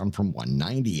 108, down from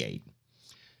 198.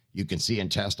 You can see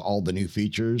and test all the new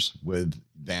features with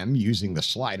them using the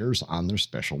sliders on their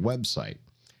special website.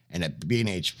 And at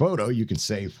B&H Photo, you can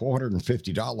save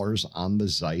 $450 on the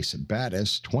Zeiss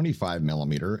Batis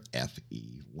 25mm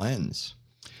FE lens.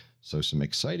 So some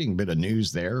exciting bit of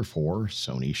news there for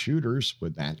Sony shooters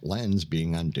with that lens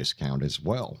being on discount as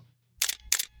well.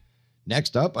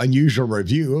 Next up, unusual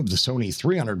review of the Sony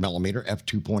 300mm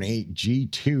f2.8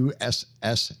 G2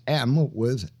 SSM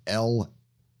with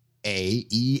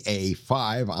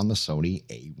LAEA5 on the Sony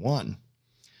A1.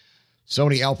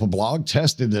 Sony Alpha Blog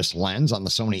tested this lens on the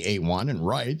Sony A1 and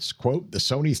writes, quote, the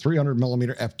Sony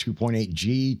 300mm f2.8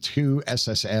 G2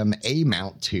 SSM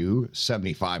A-mount 2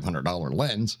 $7,500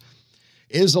 lens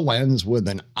is a lens with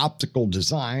an optical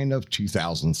design of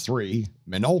 2003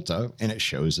 Minolta, and it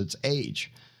shows its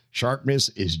age. Sharpness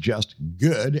is just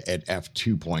good at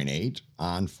f2.8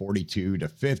 on 42 to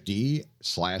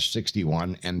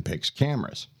 50/61 MPix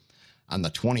cameras. On the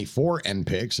 24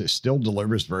 MPix, it still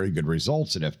delivers very good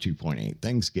results at f2.8.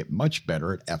 Things get much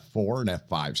better at f4 and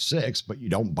f5.6, but you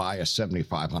don't buy a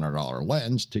 $7,500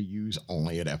 lens to use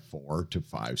only at f4 to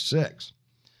 5.6.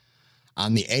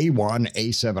 On the A1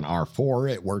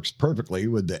 A7R4, it works perfectly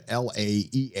with the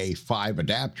LAEA5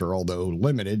 adapter, although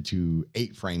limited to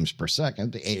 8 frames per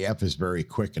second. The AF is very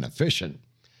quick and efficient.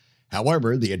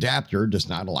 However, the adapter does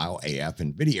not allow AF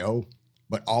in video,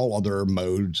 but all other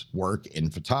modes work in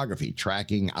photography: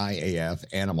 tracking, IAF,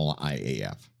 animal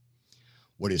IAF.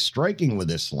 What is striking with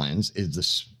this lens is the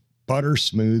butter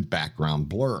smooth background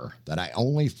blur that I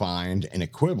only find an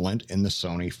equivalent in the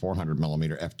Sony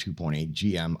 400mm f2.8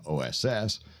 GM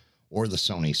OSS or the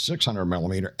Sony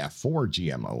 600mm f4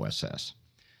 GM OSS.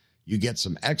 You get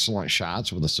some excellent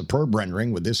shots with a superb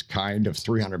rendering with this kind of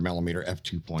 300mm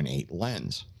f2.8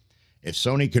 lens. If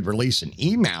Sony could release an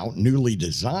E-mount newly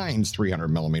designed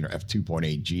 300mm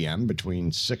f2.8 GM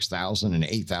between 6,000 and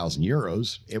 8,000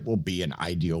 euros, it will be an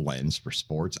ideal lens for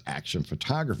sports action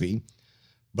photography,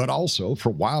 but also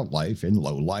for wildlife in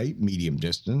low light, medium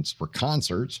distance, for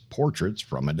concerts, portraits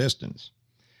from a distance.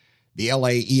 The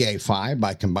LAEA5,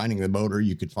 by combining the motor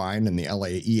you could find in the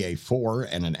LAEA4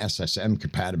 and an SSM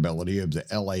compatibility of the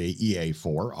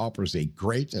LAEA4, offers a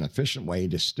great and efficient way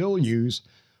to still use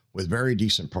with very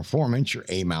decent performance your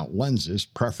A-mount lenses,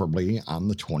 preferably on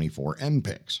the 24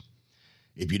 MPix.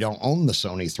 If you don't own the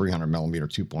Sony 300mm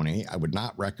 2.8, I would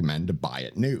not recommend to buy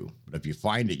it new. But if you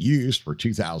find it used for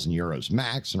 2,000 euros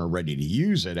max and are ready to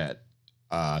use it at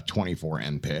 24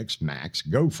 MPix max,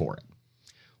 go for it.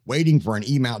 Waiting for an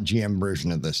E-mount GM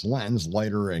version of this lens,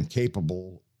 lighter and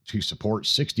capable to support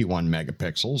 61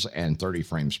 megapixels and 30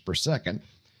 frames per second,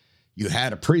 you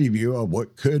had a preview of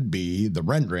what could be the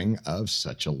rendering of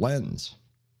such a lens.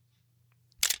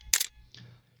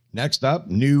 Next up,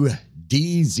 new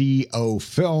DZO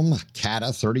Film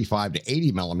Cata 35 to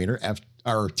 80mm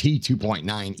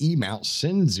T2.9 E-mount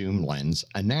Cinzoom lens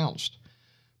announced.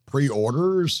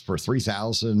 Pre-orders for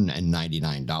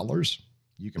 $3,099.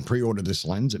 You can pre-order this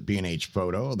lens at B&H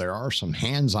Photo. There are some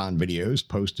hands-on videos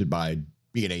posted by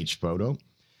B&H Photo,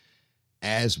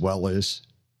 as well as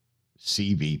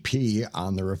CVP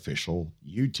on their official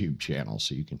YouTube channel,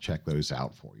 so you can check those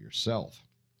out for yourself.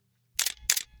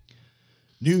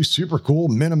 New super cool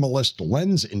minimalist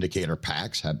lens indicator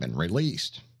packs have been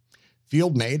released.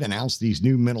 Fieldmate announced these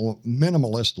new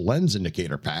minimalist lens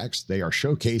indicator packs. They are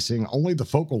showcasing only the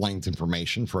focal length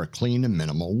information for a clean and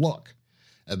minimal look.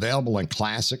 Available in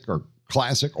classic or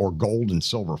gold and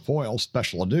silver foil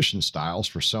special edition styles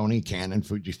for Sony, Canon,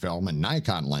 Fujifilm, and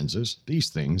Nikon lenses. These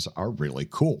things are really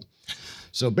cool.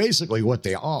 So basically what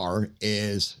they are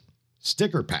is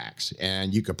sticker packs,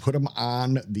 and you could put them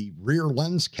on the rear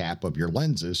lens cap of your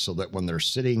lenses so that when they're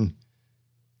sitting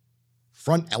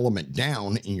front element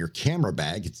down in your camera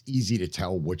bag, it's easy to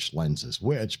tell which lens is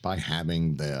which by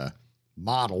having the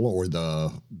model or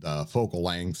the focal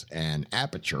length and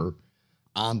aperture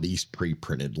on these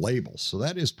pre-printed labels. So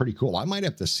that is pretty cool. I might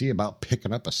have to see about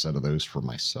picking up a set of those for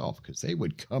myself because they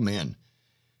would come in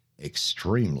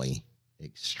extremely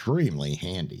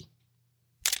handy.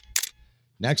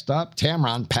 Next up,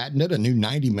 Tamron patented a new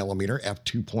 90mm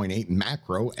f2.8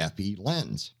 macro FE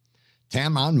lens.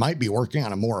 Tamron might be working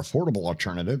on a more affordable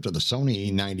alternative to the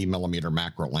Sony 90mm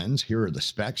macro lens. Here are the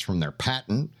specs from their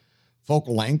patent.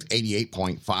 Focal length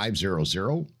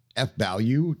 88.500,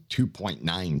 f-value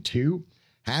 2.92,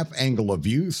 half angle of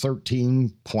view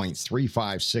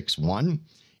 13.3561,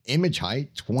 image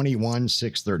height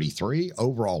 21.633,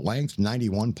 overall length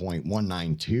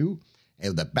 91.192,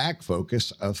 and the back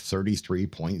focus of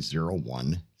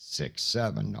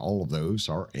 33.0167. All of those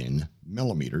are in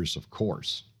millimeters, of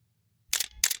course.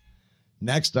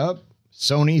 Next up,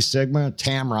 Sony, Sigma,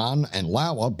 Tamron, and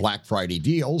Laowa Black Friday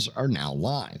deals are now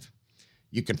live.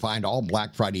 You can find all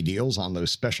Black Friday deals on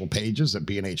those special pages at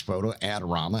B&H Photo,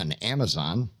 Adorama, and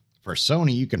Amazon. For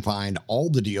Sony, you can find all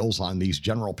the deals on these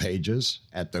general pages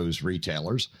at those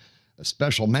retailers. A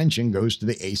special mention goes to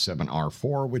the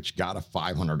A7R4, which got a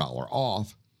 $500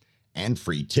 off, and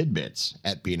free tidbits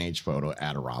at B&H Photo,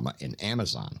 Adorama, and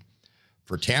Amazon.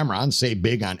 For Tamron, save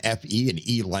big on FE and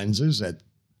E lenses at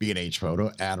B&H Photo,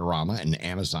 Adorama, and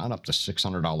Amazon, up to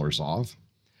 $600 off.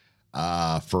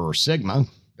 For Sigma,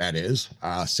 that is,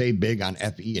 save big on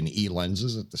FE and E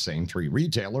lenses at the same three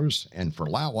retailers. And for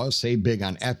Laowa, save big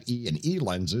on FE and E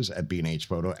lenses at B&H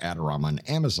Photo, Adorama, and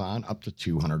Amazon, up to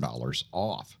 $200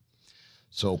 off.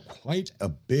 So quite a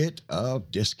bit of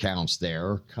discounts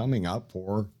there coming up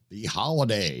for the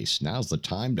holidays. Now's the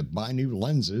time to buy new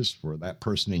lenses for that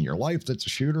person in your life that's a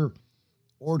shooter,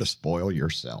 or to spoil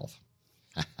yourself.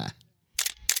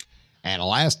 And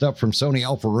last up from Sony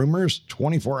Alpha Rumors,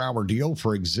 24-hour deal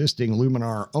for existing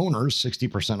Luminar owners,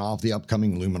 60% off the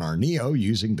upcoming Luminar Neo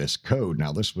using this code.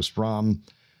 Now, this was from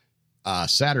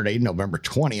Saturday, November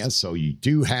 20th, so you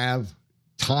do have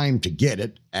time to get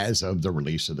it as of the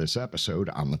release of this episode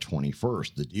on the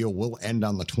 21st. The deal will end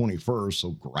on the 21st,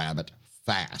 so grab it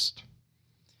fast.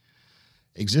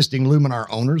 Existing Luminar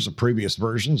owners of previous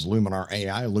versions, Luminar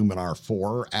AI, Luminar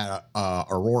 4,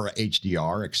 Aurora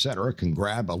HDR, etc., can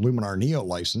grab a Luminar Neo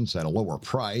license at a lower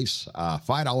price,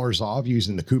 $5 off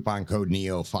using the coupon code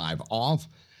NEO5OFF.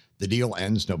 The deal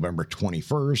ends November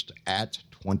 21st at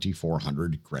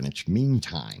 2400 Greenwich Mean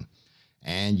Time,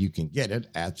 and you can get it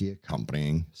at the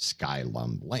accompanying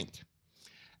Skylum link.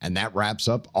 And that wraps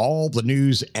up all the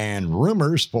news and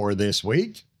rumors for this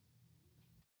week.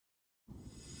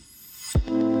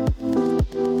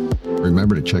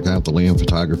 Remember to check out the Liam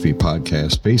Photography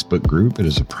Podcast Facebook group. It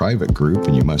is a private group,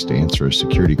 and you must answer a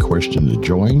security question to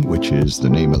join, which is the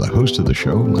name of the host of the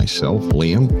show, myself,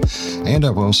 Liam. And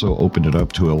I've also opened it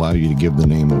up to allow you to give the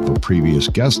name of a previous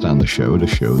guest on the show to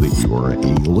show that you are a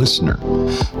listener.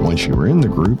 Once you are in the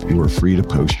group, you are free to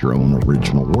post your own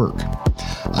original work.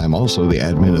 I'm also the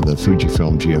admin of the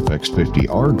Fujifilm GFX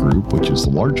 50R group, which is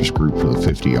the largest group for the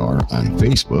 50R on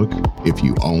Facebook. If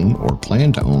you own or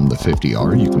plan to own the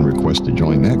 50R, you can request to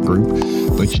join that group,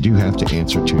 but you do have to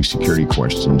answer 2 security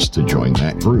questions to join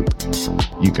that group.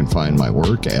 You can find my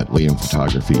work at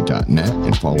liamphotography.net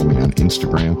and follow me on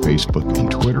Instagram, Facebook,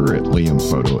 and Twitter at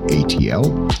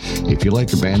liamphotoatl. If you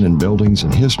like abandoned buildings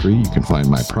and history, you can find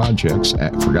my projects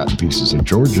at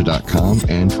forgottenpiecesofgeorgia.com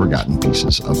and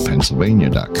forgottenpiecesofpennsylvania.com.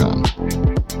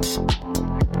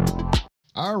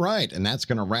 All right, and that's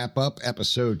going to wrap up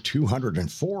episode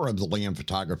 204 of the Liam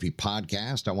Photography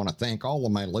Podcast. I want to thank all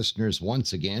of my listeners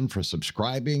once again for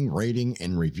subscribing, rating,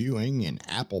 and reviewing in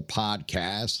Apple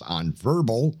Podcasts, on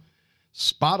Verbal,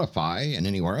 Spotify, and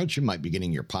anywhere else you might be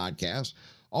getting your podcast.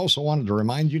 Also wanted to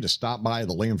remind you to stop by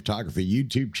the Liam Photography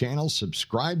YouTube channel,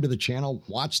 subscribe to the channel,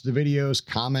 watch the videos,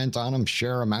 comment on them,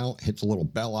 share them out, hit the little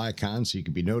bell icon so you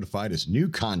can be notified as new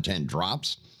content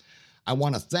drops. I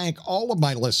want to thank all of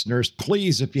my listeners.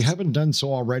 Please, if you haven't done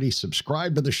so already,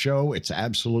 subscribe to the show. It's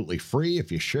absolutely free.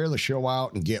 If you share the show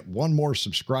out and get one more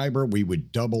subscriber, we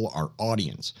would double our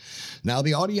audience. Now,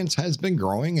 the audience has been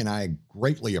growing, and I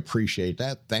greatly appreciate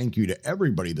that. Thank you to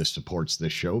everybody that supports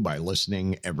this show by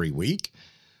listening every week.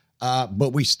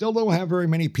 But we still don't have very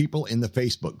many people in the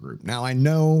Facebook group. Now, I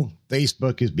know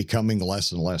Facebook is becoming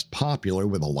less and less popular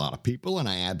with a lot of people, and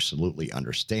I absolutely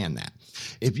understand that.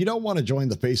 If you don't want to join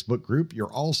the Facebook group,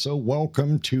 you're also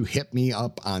welcome to hit me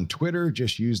up on Twitter.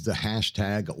 Just use the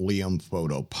hashtag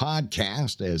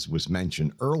LiamPhotoPodcast, as was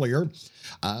mentioned earlier,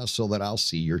 so that I'll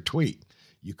see your tweet.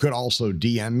 You could also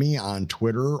DM me on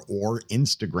Twitter or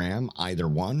Instagram, either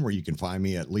one, where you can find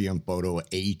me at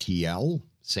LiamPhotoATL.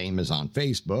 Same as on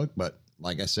Facebook, but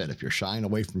like I said, if you're shying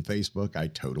away from Facebook, I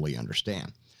totally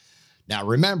understand. Now,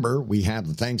 remember, we have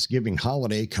the Thanksgiving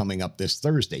holiday coming up this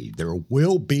Thursday. There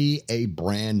will be a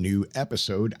brand new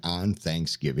episode on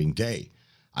Thanksgiving Day.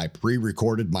 I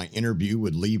pre-recorded my interview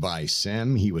with Levi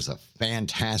Sim. He was a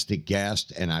fantastic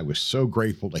guest, and I was so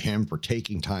grateful to him for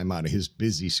taking time out of his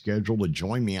busy schedule to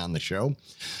join me on the show.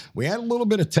 We had a little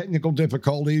bit of technical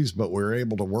difficulties, but we were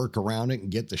able to work around it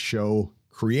and get the show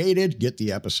created, get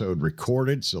the episode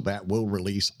recorded, so that will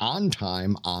release on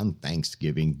time on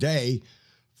Thanksgiving Day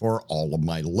for all of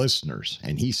my listeners.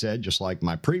 And he said, just like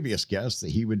my previous guest,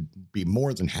 that he would be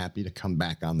more than happy to come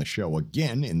back on the show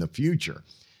again in the future.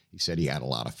 He said he had a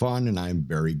lot of fun, and I'm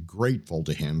very grateful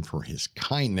to him for his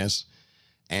kindness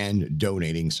and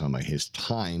donating some of his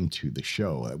time to the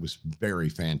show. It was very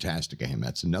fantastic of him.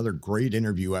 That's another great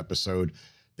interview episode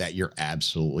that you're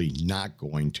absolutely not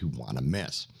going to want to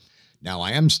miss. Now,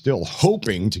 I am still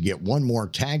hoping to get one more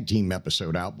tag team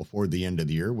episode out before the end of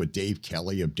the year with Dave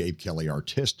Kelly of Dave Kelly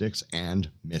Artistics and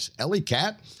Miss Ellie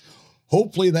Cat.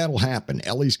 Hopefully that'll happen.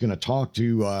 Ellie's going to talk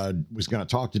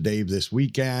to Dave this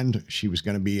weekend. She was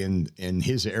going to be in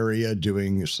his area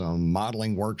doing some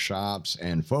modeling workshops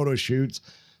and photo shoots.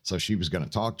 So she was going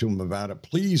to talk to him about it.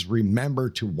 Please remember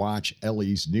to watch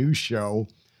Ellie's new show,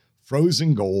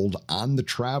 Frozen Gold, on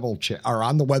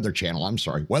the Weather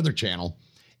Channel,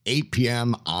 8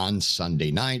 p.m. on Sunday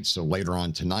night. So later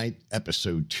on tonight,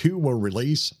 episode 2 will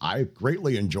release. I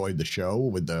greatly enjoyed the show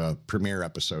with the premiere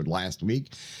episode last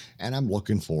week, and I'm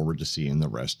looking forward to seeing the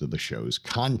rest of the show's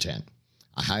content.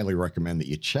 I highly recommend that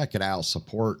you check it out.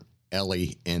 Support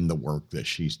Ellie in the work that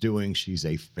she's doing. She's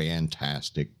a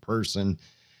fantastic person,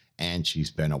 and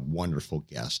she's been a wonderful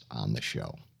guest on the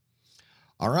show.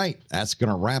 All right, that's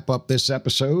going to wrap up this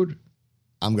episode.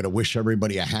 I'm going to wish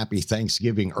everybody a happy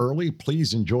Thanksgiving early.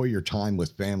 Please enjoy your time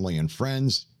with family and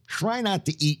friends. Try not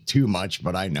to eat too much,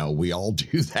 but I know we all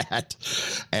do that.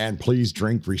 And please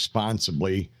drink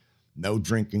responsibly. No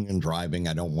drinking and driving.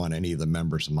 I don't want any of the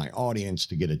members of my audience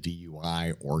to get a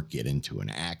DUI or get into an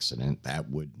accident. That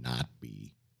would not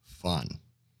be fun.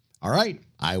 All right,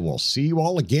 I will see you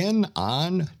all again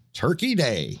on Turkey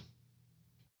Day.